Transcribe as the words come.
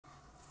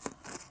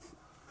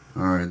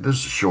Alright, this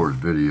is a short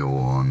video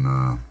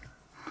on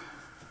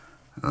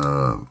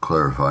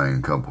clarifying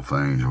a couple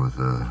things with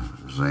the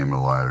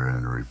Zaima lighter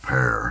and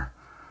repair.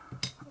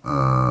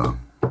 The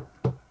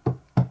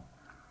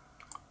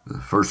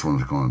first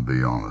one's going to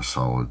be on a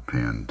solid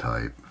pin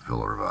type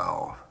filler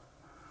valve.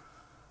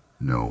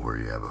 You know, where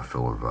you have a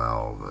filler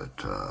valve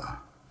that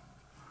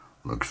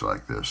looks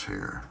like this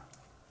here.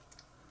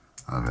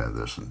 I've had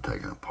this one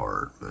taken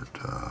apart, but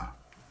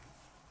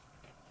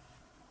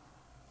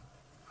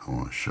I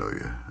want to show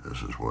you.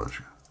 This is what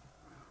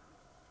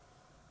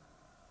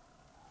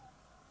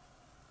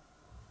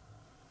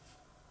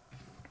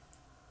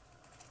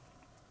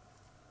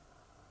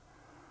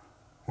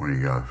when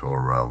you got a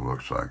filler valve,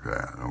 looks like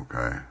that.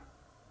 Okay.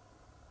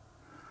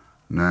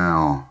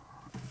 Now,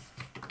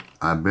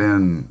 I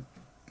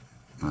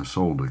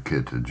sold the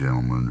kit to a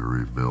gentleman to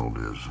rebuild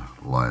his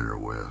lighter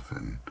with,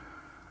 and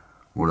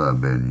what I've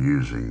been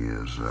using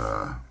is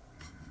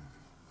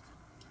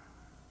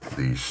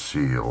these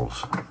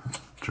seals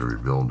to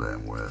rebuild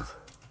them with.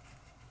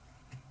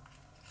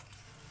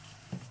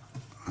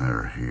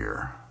 They're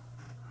here.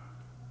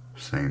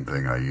 Same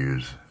thing I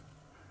use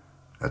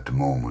at the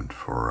moment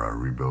for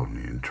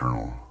rebuilding the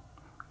internal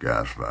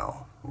gas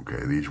valve.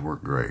 Okay, these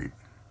work great,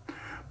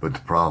 but the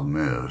problem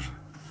is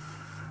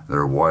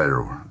they're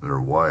wider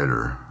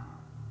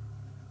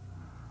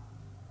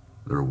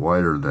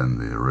than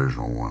the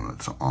original one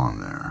that's on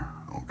there.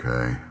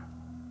 Okay,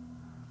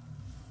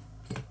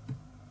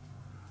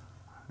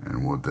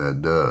 and what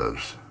that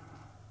does,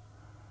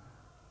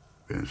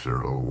 since they're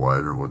a little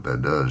wider, what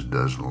that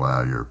doesn't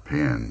allow your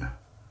pin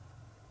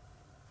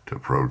to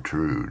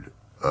protrude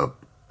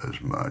up as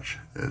much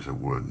as it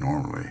would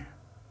normally,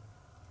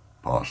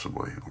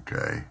 possibly.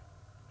 Okay,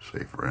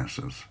 say for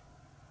instance.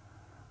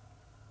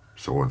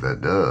 So what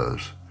that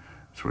does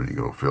is when you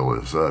go fill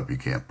this up, you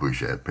can't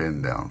push that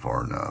pin down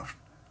far enough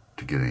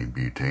to get any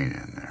butane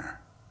in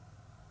there.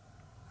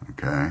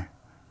 Okay,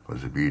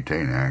 because the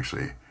butane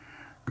actually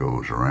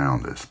goes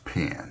around this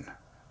pin.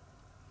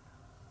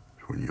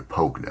 So when you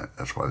poke it,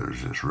 that's why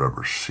there's this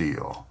rubber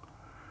seal.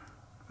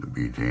 The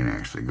butane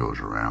actually goes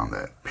around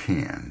that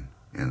pin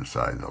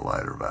inside the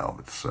lighter valve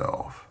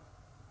itself.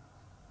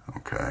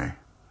 Okay,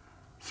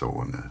 so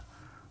when the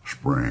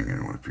spring,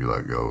 and if you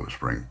let go, the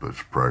spring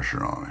puts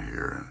pressure on it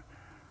here and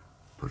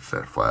puts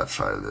that flat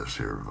side of this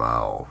here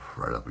valve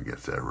right up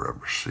against that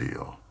rubber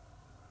seal.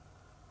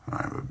 All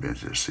right, but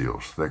since this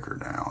seal's thicker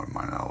now, it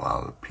might not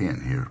allow the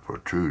pin here to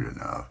protrude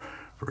enough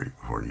for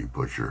when you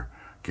put your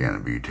can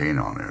of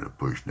butane on there to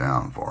push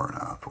down far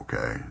enough.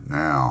 Okay,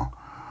 now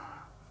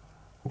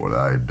what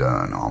I had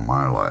done on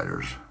my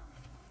lighters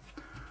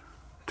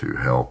to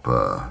help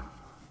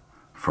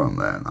from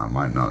that, and I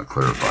might not have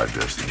clarified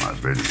this in my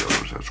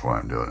videos, that's why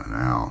I'm doing it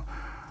now.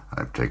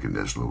 I've taken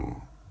this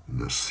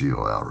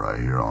seal out right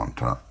here on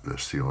top,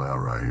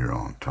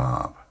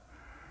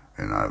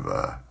 and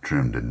I've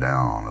trimmed it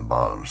down on the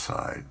bottom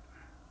side,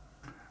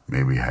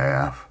 maybe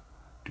half,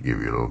 to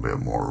give you a little bit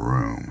more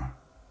room.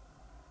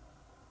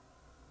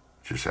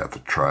 Just have to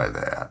try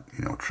that,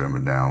 you know, trim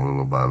it down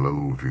little by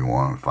little if you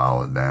want,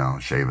 file it down,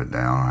 shave it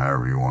down,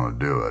 however you want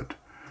to do it.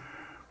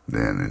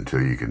 Then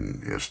until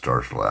it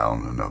starts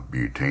allowing enough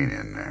butane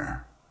in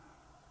there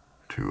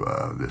to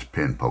this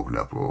pin poking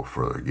up a little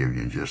further, giving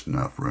you just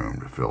enough room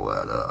to fill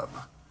that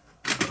up.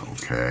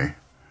 Okay.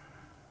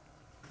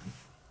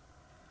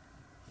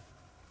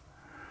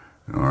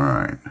 All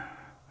right.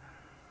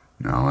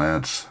 Now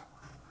that's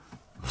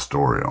the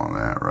story on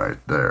that right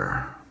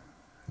there.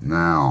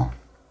 Now,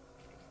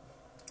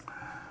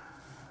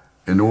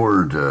 in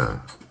order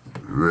to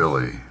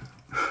really,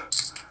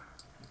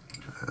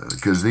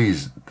 because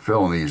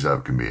filling these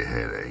up can be a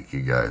headache.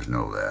 You guys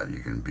know that. You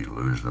can be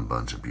losing a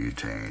bunch of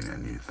butane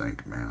and you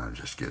think, man, I'm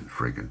just getting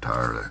freaking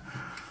tired of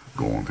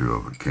going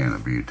through a can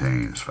of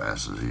butane as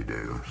fast as you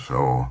do.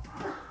 So,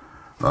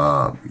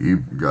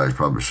 you guys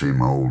probably seen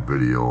my old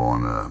video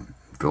on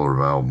filler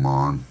valve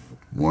mod.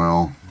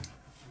 Well,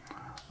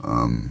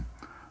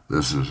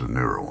 this is a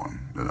newer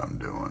one that I'm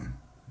doing.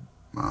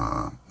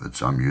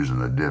 I'm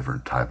using a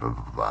different type of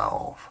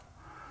valve.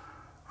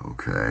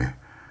 Okay.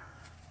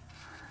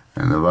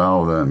 And the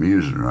valve that I'm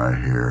using right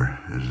here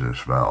is this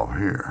valve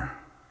here,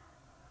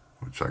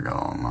 which I got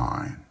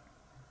online.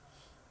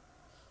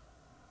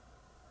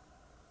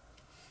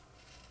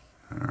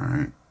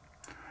 Alright.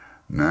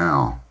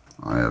 Now,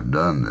 I have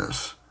done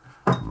this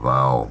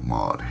valve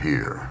mod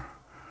here.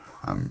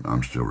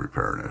 I'm still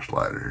repairing this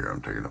lighter here.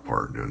 I'm taking it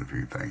apart and doing a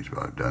few things, but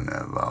I've done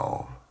that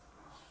valve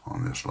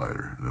on this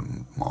lighter, the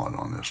mod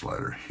on this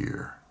lighter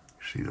here.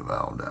 You see the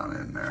valve down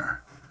in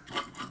there.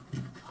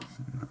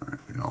 You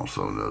can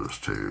also notice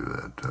too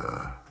that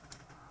the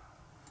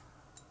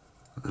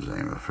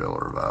Zaima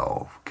filler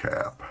valve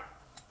cap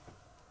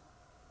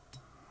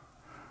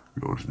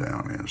goes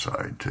down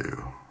inside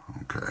too.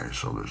 Okay,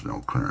 so there's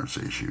no clearance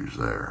issues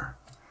there.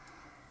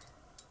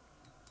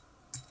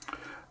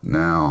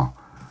 Now,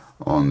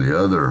 on the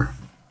other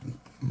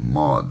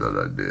mod that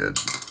I did,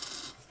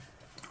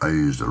 I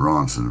used a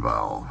Ronson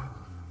valve.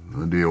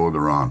 The deal with the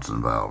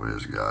Ronson valve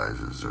is, guys,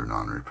 is they're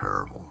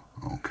non-repairable.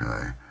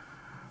 Okay,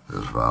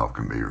 this valve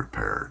can be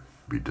repaired,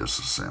 be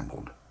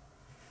disassembled.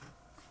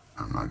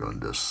 I'm not going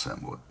to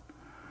disassemble it.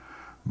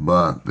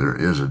 But there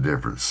is a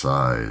different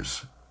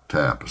size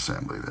tap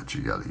assembly that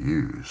you got to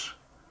use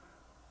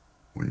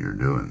when you're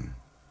doing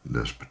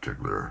this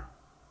particular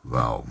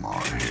valve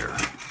mod here,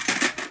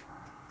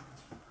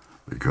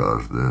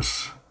 because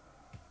this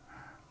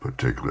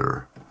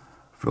particular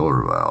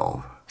filler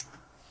valve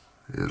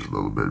is a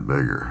little bit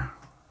bigger.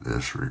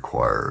 This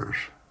requires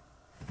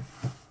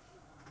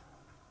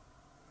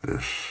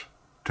this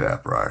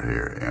tap right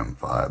here,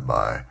 M5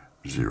 by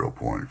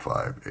 0.5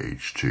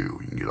 H2.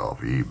 You can get off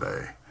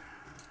eBay.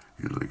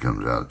 Usually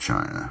comes out of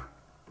China.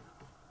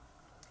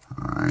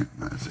 Alright,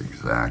 that's the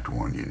exact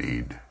one you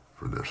need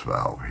for this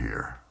valve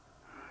here.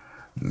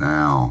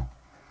 Now,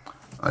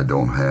 I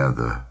don't have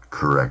the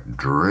correct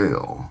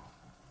drill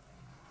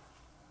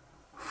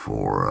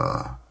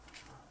for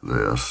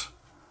this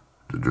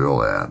to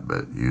drill at,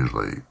 but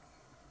usually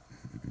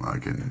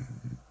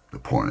the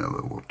point of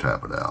it will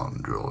tap it out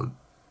and drill it.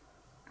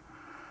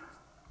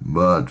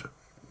 But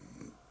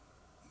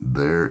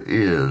there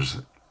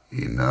is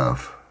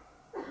enough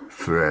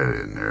thread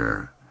in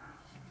there,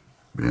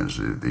 because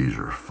these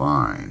are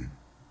fine,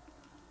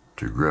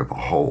 to grip a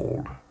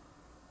hold.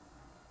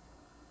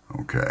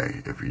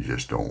 Okay, if you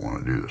just don't want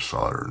to do the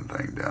soldering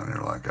thing down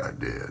there like I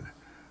did,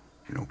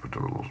 you know,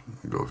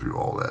 go through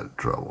all that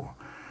trouble.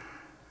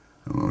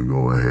 I'm going to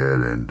go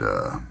ahead and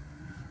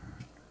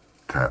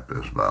tap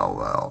this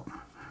valve out.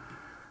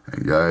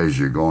 And guys,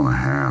 you're going to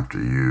have to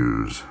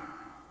use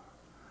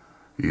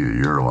either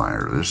your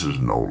lighter. This is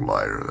an old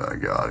lighter that I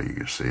got. You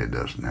can see it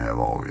doesn't have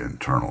all the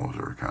internals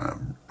that are kind of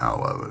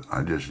out of it.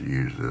 I just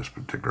use this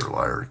particular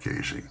lighter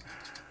casing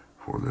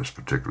for this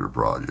particular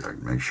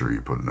project. Make sure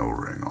you put an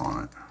O-ring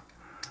on it,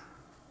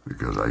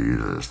 because I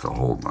use this to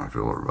hold my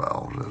filler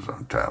valves as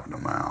I'm tapping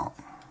them out.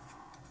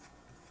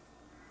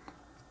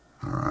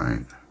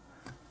 Alright?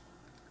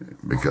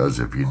 Because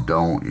if you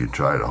don't, you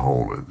try to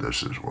hold it,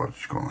 this is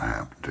what's going to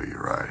happen to you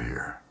right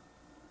here.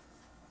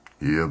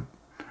 Yep.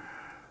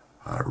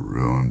 I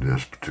ruined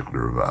this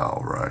particular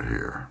valve right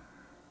here,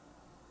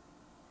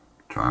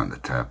 trying to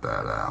tap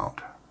that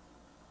out.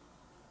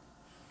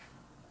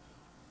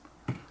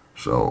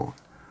 So,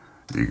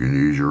 you can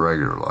use your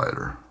regular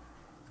lighter,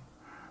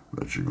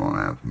 but you're going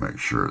to have to make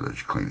sure that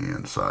you clean the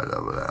inside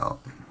of it out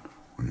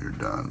when you're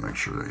done. Make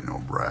sure there ain't no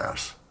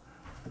brass,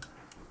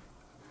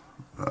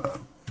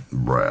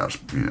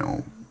 you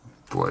know,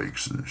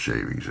 flakes and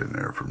shavings in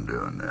there from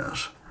doing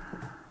this.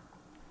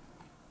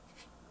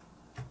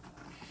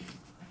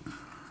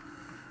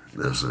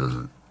 This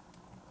isn't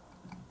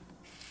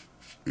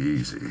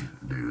easy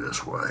to do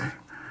this way.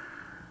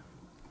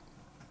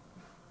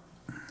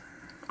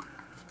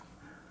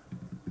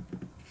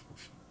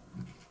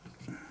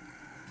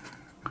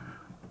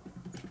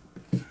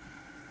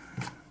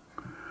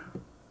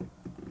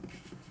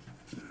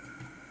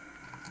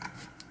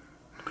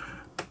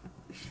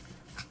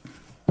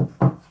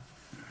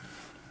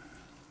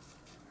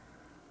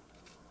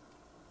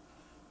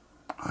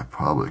 I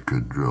probably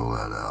could drill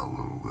that out a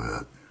little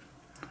bit.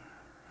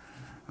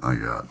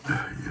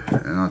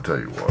 And I'll tell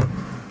you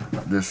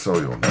what, just so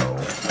you'll know,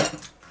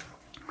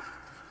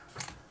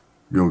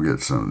 you'll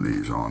get some of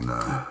these on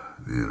the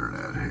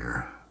internet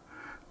here.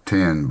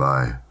 10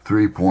 by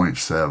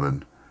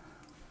 3.7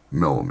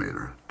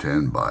 millimeter.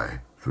 10 by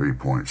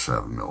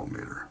 3.7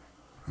 millimeter.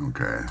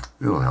 Okay,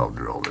 it'll help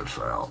drill this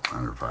out.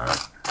 Matter of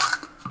fact,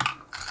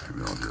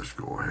 maybe I'll just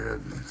go ahead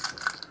and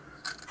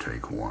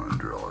take one and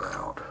drill it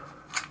out.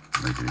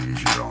 Make it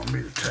easier on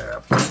me to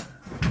tap.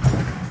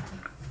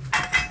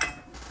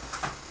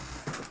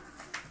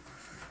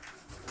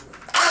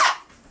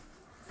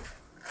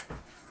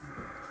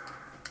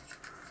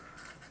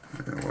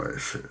 Anyway,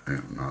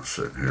 I'm not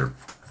sitting here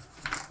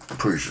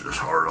pushing as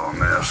hard on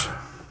this.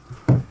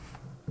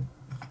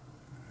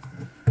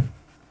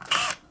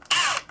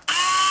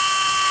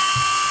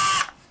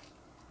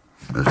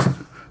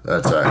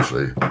 That's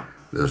actually,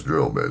 this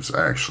drill bit's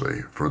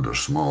actually for the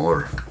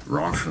smaller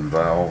Ronson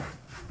valve,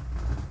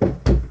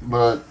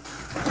 but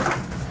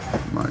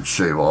might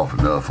shave off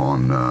enough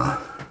on the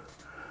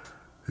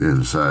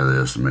inside of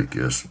this to make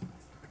this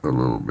a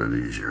little bit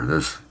easier.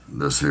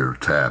 This here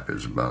tap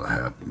is about a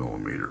 ½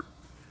 millimeter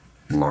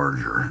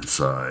larger in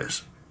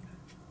size.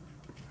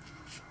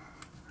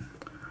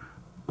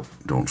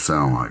 Don't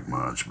sound like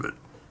much, but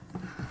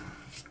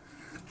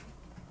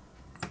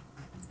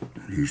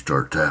you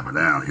start tapping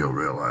out, you'll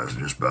realize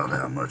just about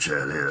how much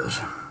that is.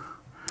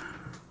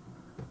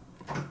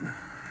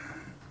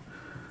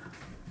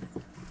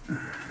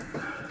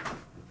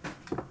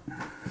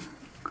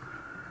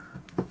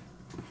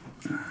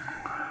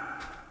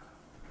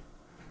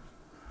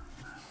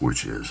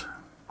 Which is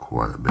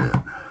quite a bit.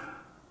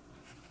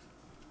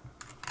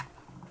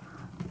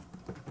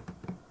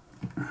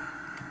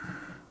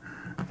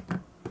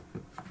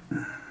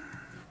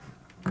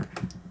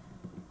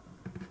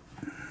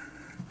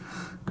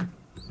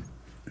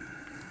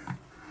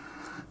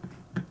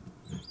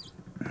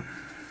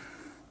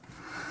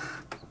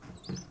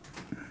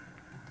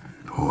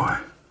 Boy,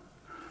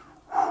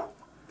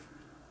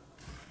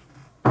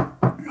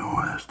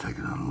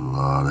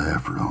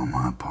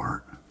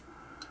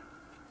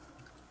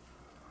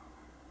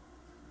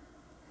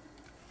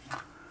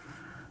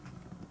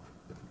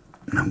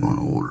 And I'm going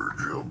to order a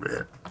drill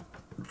bit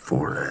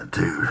for that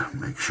too.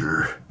 Make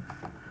sure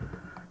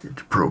get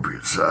the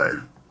appropriate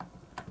side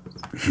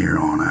here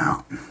on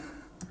out.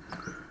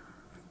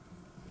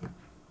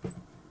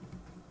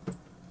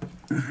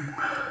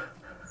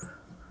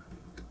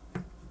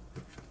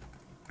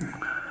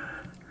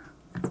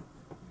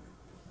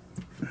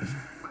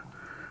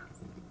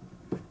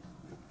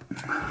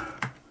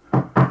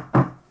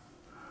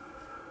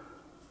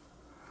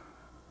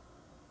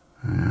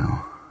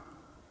 Now,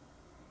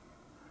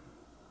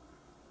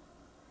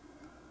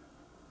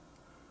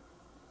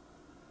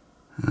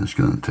 it's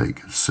going to take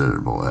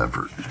considerable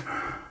effort.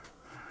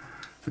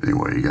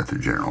 Anyway, you got the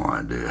general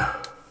idea.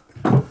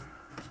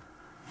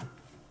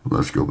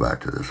 Let's go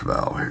back to this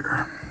valve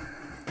here.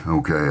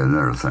 Okay,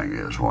 another thing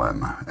is why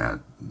I'm at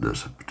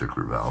this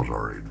particular valve's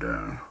already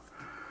done.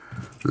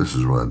 This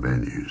is what I've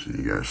been using.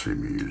 You guys see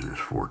me use this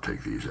for.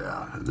 Take these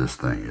out. This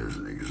thing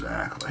isn't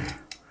exactly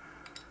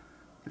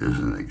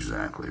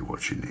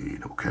what you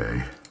need,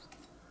 okay?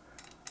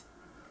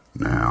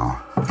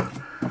 Now,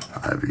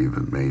 I've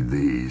even made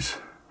these.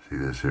 See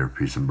this here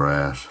piece of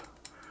brass?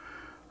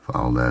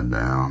 Filed that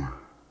down.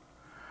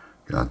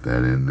 Got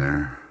that in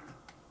there.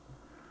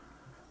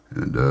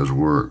 And it does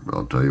work, but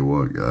I'll tell you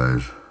what,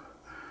 guys.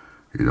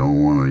 You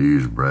don't want to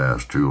use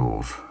brass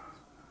tools.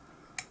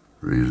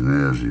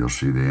 Reason is, you'll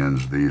see the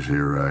ends of these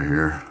here, right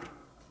here.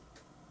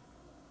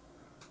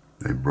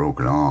 They've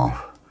broken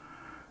off.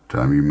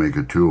 Time you make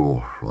a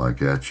tool like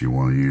that, you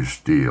want to use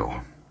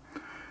steel.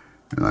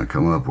 And I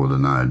come up with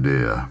an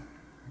idea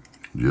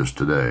just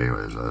today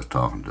as I was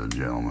talking to a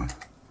gentleman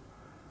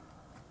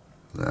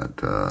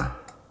that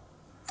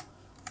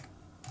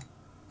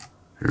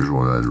here's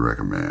what I'd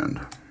recommend.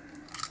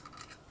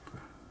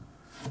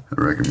 I'd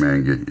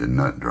recommend getting you a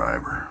nut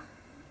driver.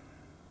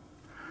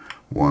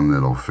 One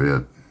that'll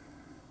fit.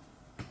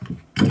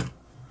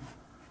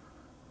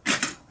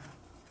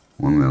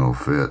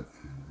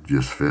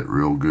 Just fit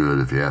real good.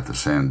 If you have to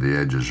sand the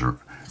edges or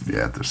you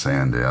have to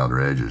sand the outer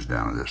edges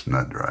down with this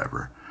nut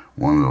driver,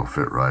 one that'll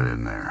fit right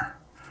in there.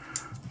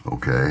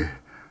 Okay?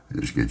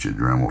 Just get you a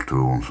Dremel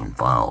tool and some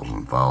files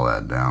and file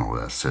that down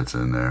where that sits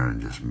in there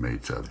and just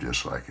mates up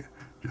just like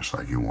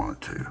you want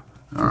it to.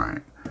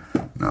 Alright,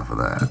 enough of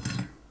that.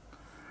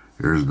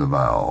 Here's the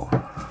valve.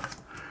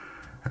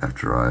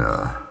 After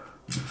I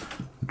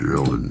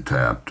drilled and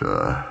tapped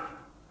and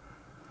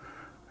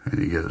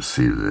you get it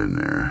seated in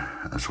there,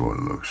 that's what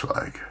it looks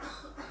like.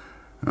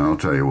 And I'll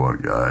tell you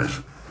what, guys,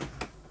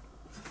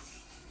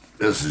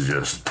 it's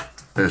just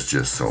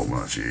so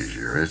much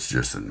easier. It's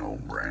just a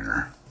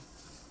no-brainer.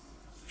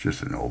 It's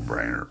just a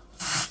no-brainer.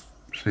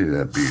 See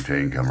that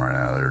butane come right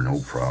out of there,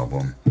 no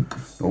problem.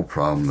 No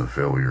problem to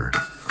fill your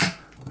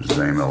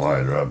Zaima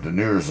lighter up. The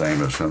newer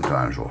Zaimas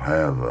sometimes will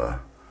have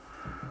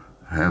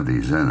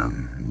these in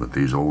them, but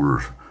these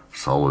older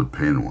solid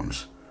pin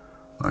ones,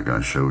 like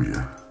I showed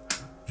you,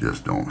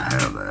 just don't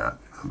have that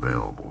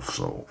available.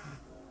 So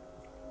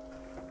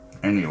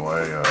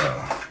anyway,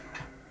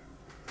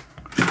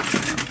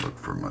 look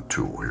for my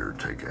tool here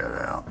to take that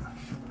out.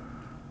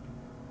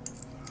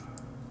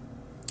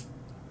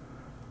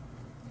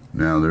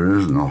 Now there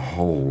isn't a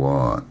whole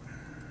lot.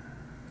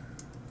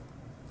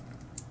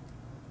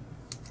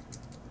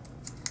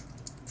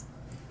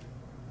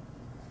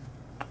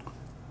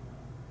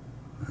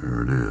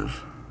 There it is.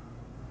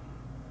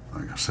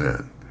 Like I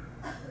said,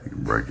 you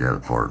can break that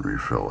apart and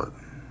refill it.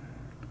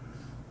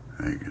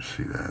 And you can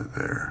see that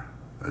there.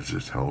 That's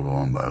just held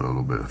on by a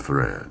little bit of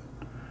thread.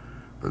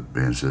 But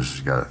being this has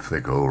got a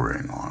thick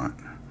O-ring on it,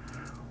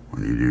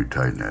 when you do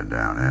tighten that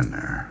down in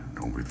there,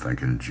 don't be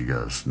thinking that you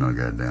got to snug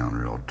that down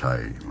real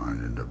tight. You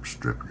might end up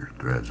stripping your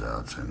threads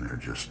out. It's in there,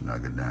 just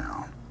snug it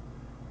down.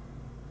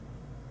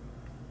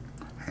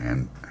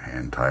 Hand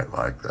tight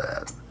like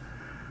that.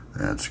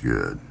 That's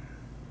good.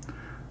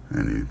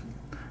 And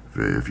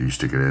if you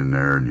stick it in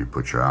there and you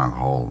put your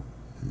alcohol,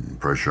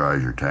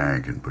 pressurize your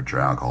tank and put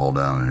your alcohol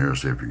down in here,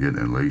 see if you're getting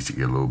any leaks, you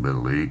get a little bit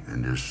of leak,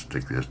 and just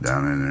stick this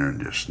down in there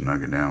and just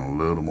snug it down a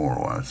little more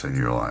while it's in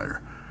your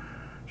lighter.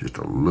 Just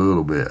a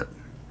little bit.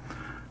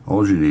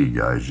 All you need,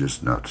 guys,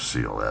 just enough to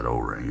seal that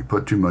O-ring. You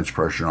put too much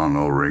pressure on the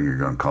O-ring, you're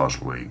going to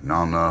cause a leak.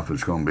 Not enough,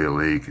 it's going to be a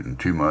leak, and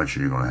too much,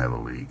 and you're going to have a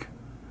leak.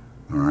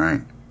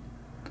 Alright?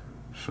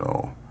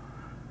 So,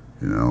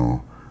 you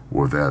know,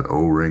 with that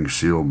O-ring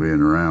seal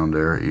being around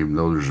there, even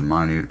though there's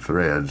minute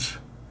threads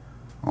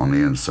on the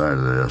inside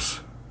of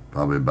this,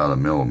 probably about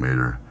 1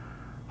 millimeter,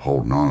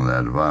 holding on to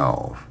that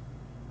valve,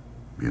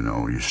 you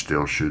know, you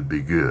still should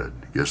be good.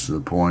 It gets to the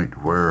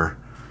point where,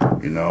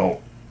 you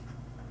know,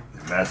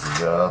 it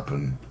messes up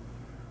and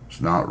it's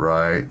not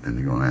right, and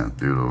you're going to have to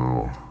do the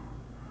little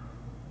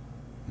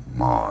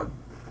mod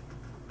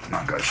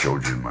like I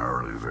showed you in my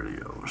early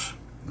videos.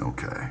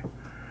 Okay,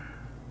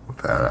 with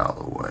that out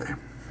of the way.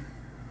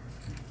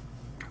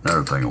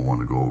 Another thing I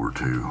want to go over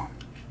too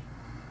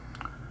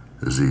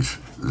is these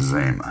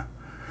Zaima.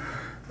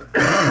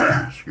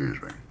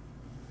 Excuse me.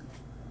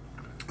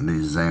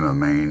 These Zaima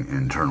main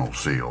internal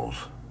seals.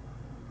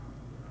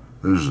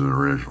 This is the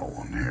original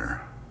one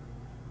here.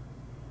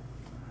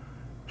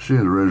 See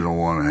the original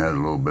one had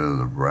a little bit of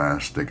the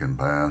brass sticking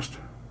past.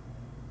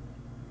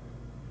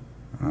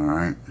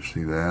 Alright, you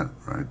see that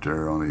right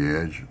there on the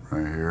edge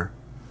right here?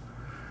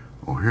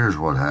 Well, here's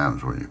what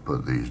happens when you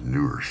put these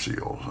newer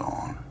seals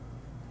on.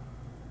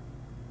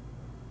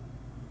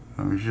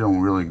 I mean, you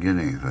don't really get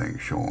anything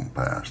showing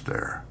past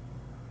there.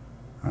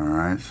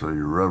 Alright, so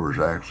your rubber's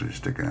actually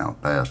sticking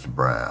out past the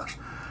brass.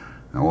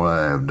 Now what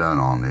I have done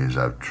on these,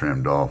 I've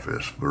trimmed off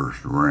this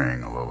first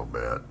ring a little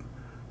bit.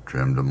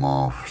 Trimmed them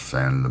off,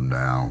 sanded them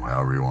down,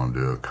 however you want to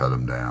do it, cut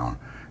them down,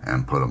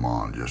 and put them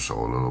on just so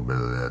a little bit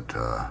of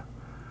that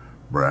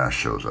brass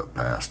shows up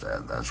past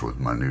that. That's with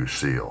my new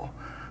seal.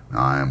 Now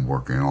I am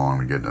working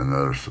on getting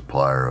another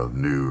supplier of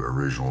new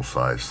original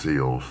size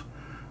seals,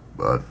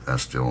 but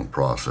that's still in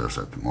process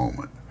at the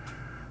moment.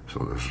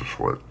 So this is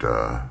what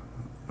the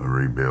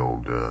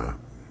rebuild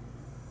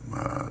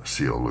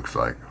seal looks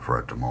like for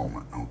at the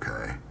moment,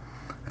 okay?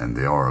 And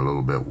they are a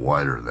little bit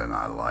wider than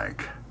I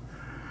like.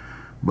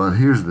 But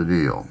here's the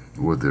deal.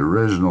 With the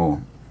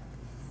original,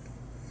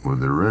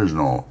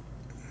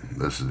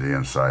 this is the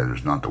inside,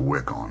 there's not the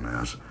wick on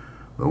this,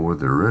 but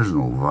with the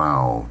original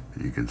valve,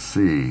 you can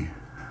see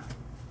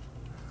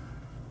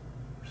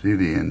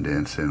the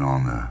indents in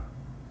on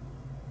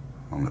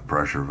the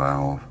pressure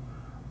valve.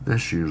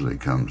 This usually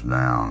comes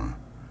down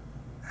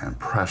and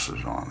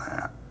presses on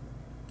that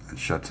and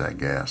shuts that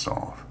gas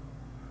off.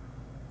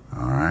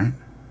 Alright?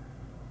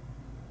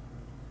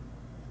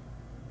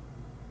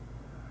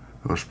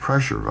 Those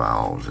pressure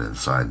valves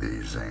inside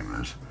these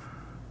Zaimas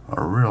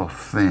are real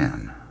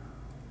thin.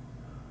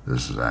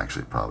 This is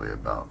actually probably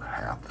about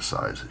half the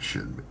size it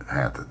should be,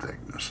 half the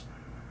thickness.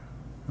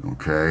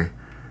 Okay?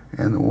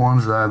 And the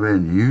ones that I've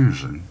been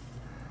using,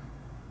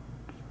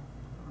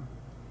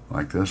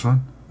 like this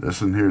one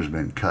here has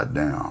been cut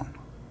down.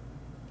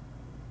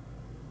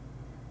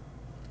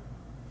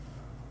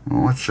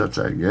 Well, what shuts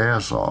that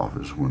gas off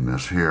is when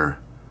this here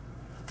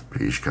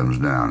piece comes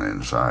down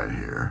inside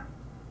here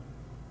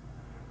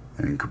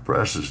and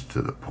compresses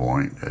to the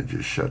point that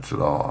just shuts it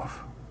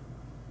off.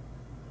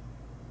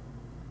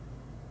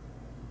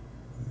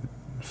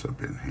 It's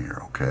up in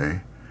here,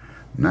 okay?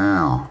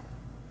 Now,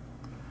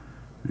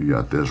 you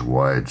got this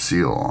wide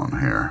seal on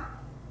here.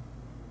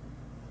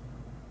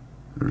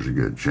 There's a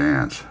good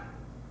chance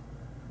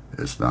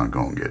it's not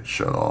going to get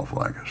shut off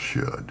like it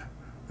should.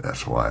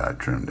 That's why I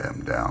trimmed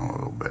them down a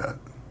little bit.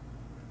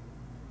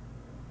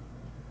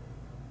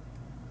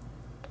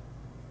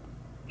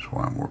 That's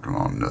why I'm working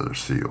on another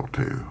seal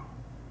too.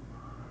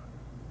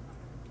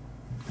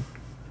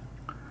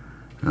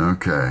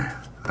 Okay,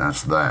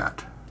 that's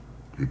that.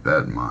 Keep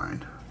that in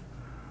mind.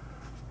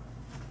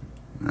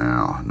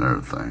 Now,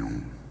 another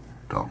thing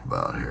we'll talk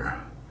about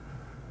here.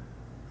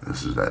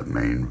 This is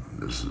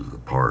this is the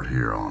part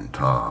here on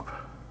top.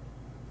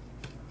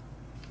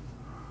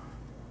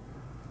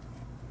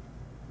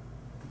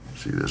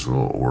 See this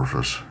little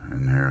orifice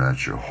in here?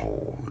 That's your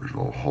hole. There's a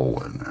little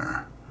hole in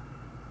there.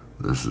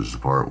 This is the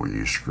part when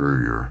you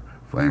screw your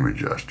flame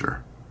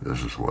adjuster.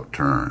 This is what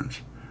turns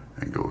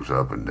and goes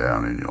up and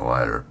down in your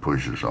lighter. It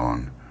pushes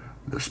on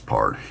this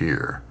part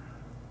here.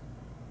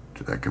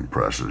 That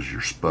compresses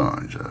your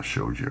sponge that I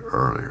showed you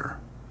earlier.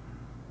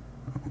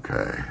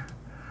 Okay.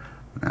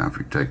 Now if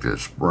you take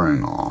this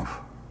spring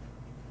off,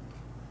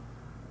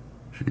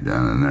 see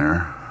down in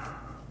there,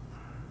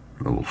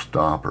 little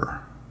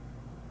stopper.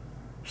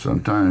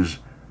 Sometimes,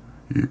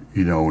 you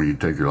know, when you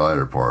take your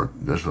lighter apart,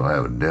 this will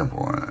have a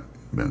dimple in it.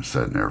 Been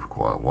sitting there for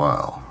quite a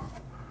while.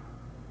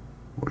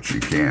 What you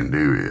can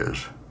do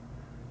is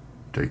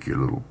take your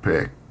little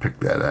pick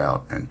that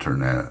out and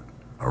turn that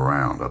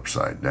around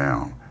upside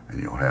down,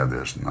 and you'll have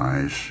this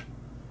nice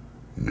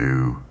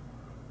new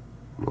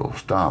little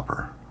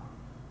stopper.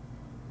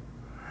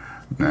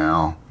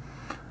 Now,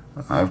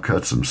 I've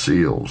cut some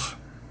seals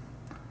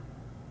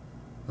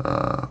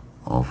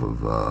off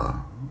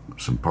of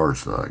some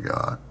parts that I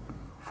got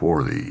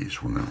for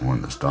these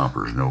when the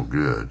stopper's no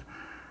good,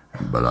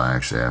 but I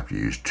actually have to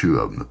use two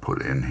of them to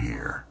put in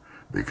here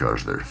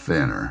because they're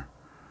thinner,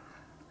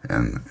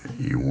 and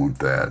you want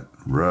that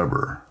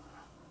rubber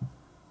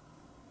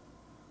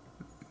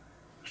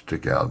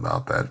stick out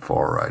about that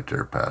far right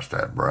there past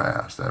that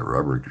brass. That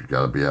rubber's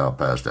got to be out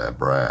past that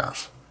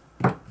brass.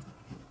 You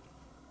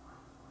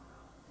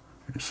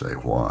say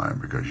why?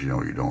 Because you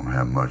know you don't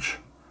have much.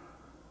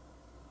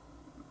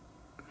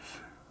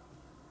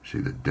 See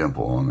the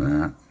dimple on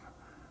that?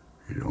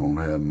 You don't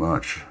have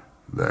much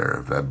there.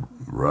 If that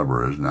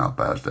rubber isn't out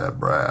past that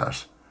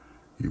brass,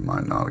 you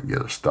might not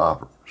get a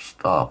stop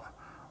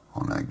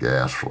on that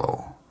gas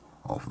flow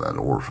off that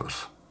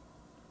orifice.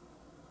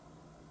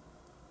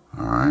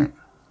 Alright?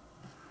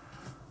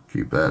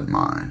 Keep that in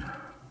mind.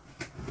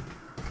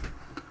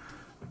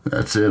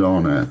 That's it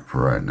on that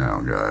for right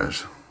now,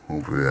 guys.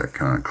 Hopefully that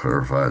kind of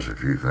clarifies a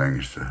few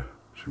things to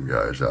some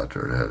guys out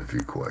there that had a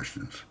few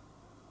questions.